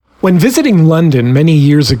When visiting London many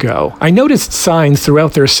years ago, I noticed signs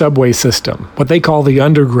throughout their subway system, what they call the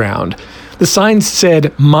Underground. The signs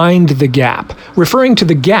said, "Mind the gap," referring to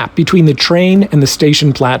the gap between the train and the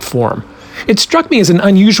station platform. It struck me as an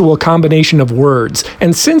unusual combination of words,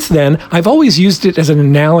 and since then, I've always used it as an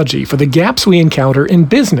analogy for the gaps we encounter in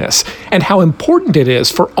business, and how important it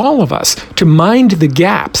is for all of us to mind the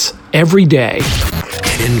gaps every day.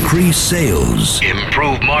 Increase sales,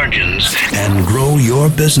 improve margins, and grow your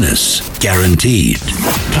business. Guaranteed.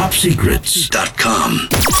 TopSecrets.com.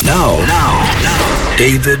 Now,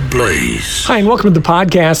 David Blaze. Hi, and welcome to the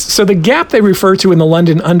podcast. So the gap they refer to in the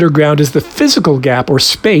London Underground is the physical gap or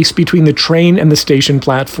space between the train and the station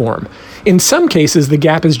platform. In some cases, the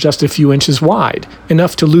gap is just a few inches wide,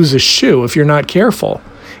 enough to lose a shoe if you're not careful.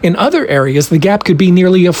 In other areas, the gap could be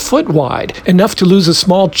nearly a foot wide, enough to lose a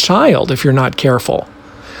small child if you're not careful.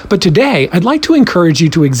 But today, I'd like to encourage you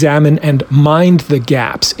to examine and mind the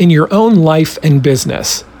gaps in your own life and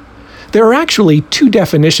business. There are actually two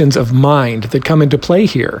definitions of mind that come into play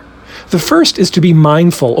here. The first is to be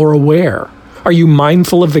mindful or aware. Are you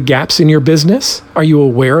mindful of the gaps in your business? Are you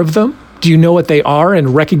aware of them? Do you know what they are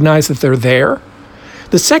and recognize that they're there?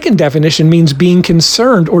 The second definition means being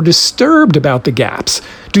concerned or disturbed about the gaps.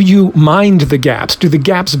 Do you mind the gaps? Do the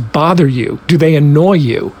gaps bother you? Do they annoy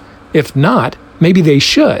you? If not, maybe they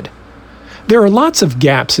should. There are lots of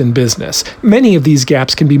gaps in business. Many of these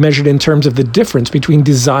gaps can be measured in terms of the difference between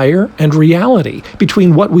desire and reality,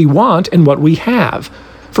 between what we want and what we have.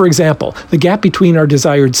 For example, the gap between our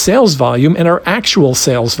desired sales volume and our actual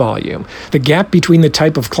sales volume. The gap between the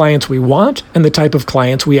type of clients we want and the type of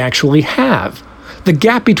clients we actually have. The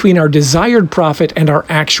gap between our desired profit and our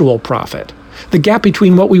actual profit. The gap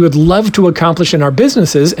between what we would love to accomplish in our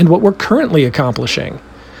businesses and what we're currently accomplishing.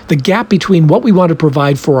 The gap between what we want to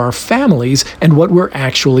provide for our families and what we're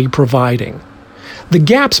actually providing. The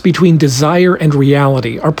gaps between desire and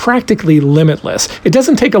reality are practically limitless. It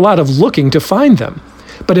doesn't take a lot of looking to find them.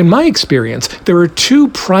 But in my experience, there are two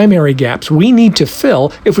primary gaps we need to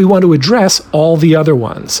fill if we want to address all the other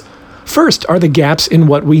ones. First are the gaps in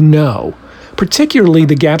what we know, particularly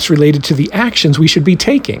the gaps related to the actions we should be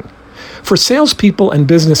taking. For salespeople and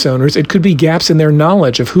business owners, it could be gaps in their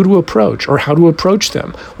knowledge of who to approach or how to approach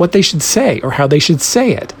them, what they should say or how they should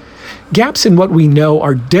say it. Gaps in what we know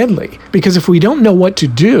are deadly because if we don't know what to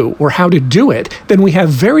do or how to do it, then we have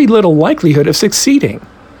very little likelihood of succeeding.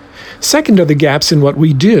 Second are the gaps in what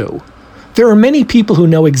we do. There are many people who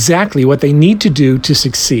know exactly what they need to do to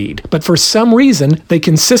succeed, but for some reason, they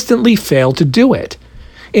consistently fail to do it.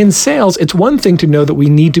 In sales, it's one thing to know that we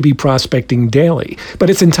need to be prospecting daily, but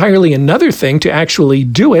it's entirely another thing to actually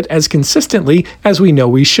do it as consistently as we know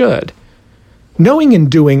we should. Knowing and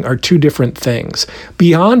doing are two different things.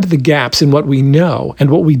 Beyond the gaps in what we know and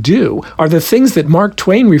what we do are the things that Mark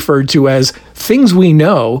Twain referred to as things we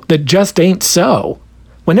know that just ain't so.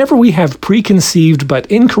 Whenever we have preconceived but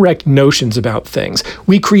incorrect notions about things,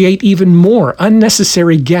 we create even more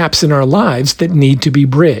unnecessary gaps in our lives that need to be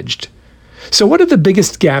bridged. So what are the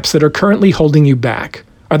biggest gaps that are currently holding you back?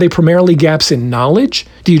 Are they primarily gaps in knowledge?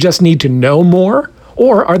 Do you just need to know more?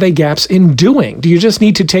 Or are they gaps in doing? Do you just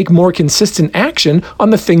need to take more consistent action on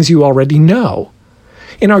the things you already know?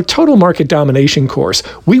 In our Total Market Domination course,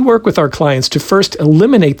 we work with our clients to first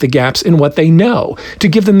eliminate the gaps in what they know, to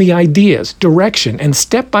give them the ideas, direction, and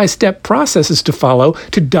step-by-step processes to follow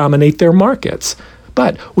to dominate their markets.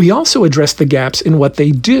 But we also address the gaps in what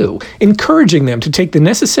they do, encouraging them to take the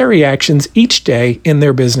necessary actions each day in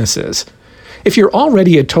their businesses. If you're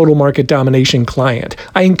already a Total Market Domination client,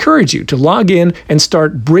 I encourage you to log in and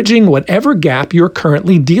start bridging whatever gap you're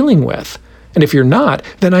currently dealing with. And if you're not,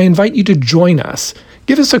 then I invite you to join us.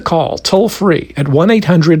 Give us a call toll-free at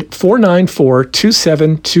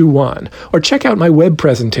 1-800-494-2721 or check out my web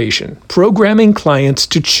presentation, Programming Clients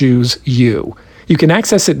to Choose You. You can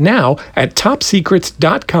access it now at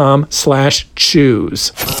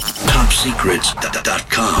topsecrets.com/choose.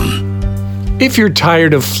 TopSecrets.com. If you're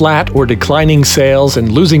tired of flat or declining sales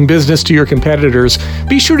and losing business to your competitors,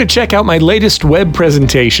 be sure to check out my latest web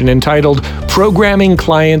presentation entitled Programming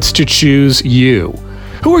Clients to Choose You.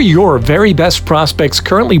 Who are your very best prospects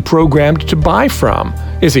currently programmed to buy from?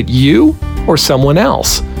 Is it you or someone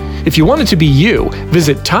else? If you want it to be you,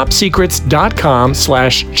 visit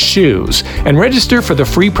topsecrets.com/choose and register for the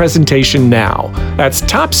free presentation now. That's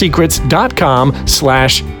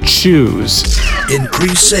topsecrets.com/choose.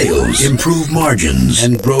 Increase sales, improve margins,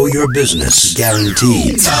 and grow your business.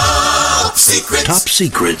 Guaranteed. Top Secrets.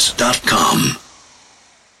 TopSecrets.com.